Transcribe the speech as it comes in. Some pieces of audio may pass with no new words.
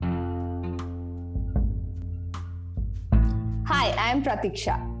Hi, I am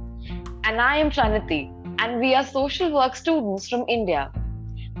Pratiksha. And I am Pranati, and we are social work students from India.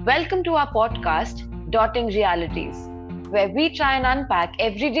 Welcome to our podcast, Dotting Realities, where we try and unpack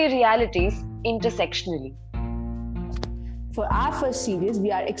everyday realities intersectionally. For our first series,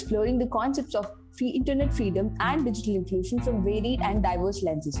 we are exploring the concepts of internet freedom and digital inclusion from varied and diverse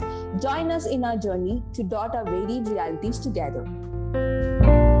lenses. Join us in our journey to dot our varied realities together.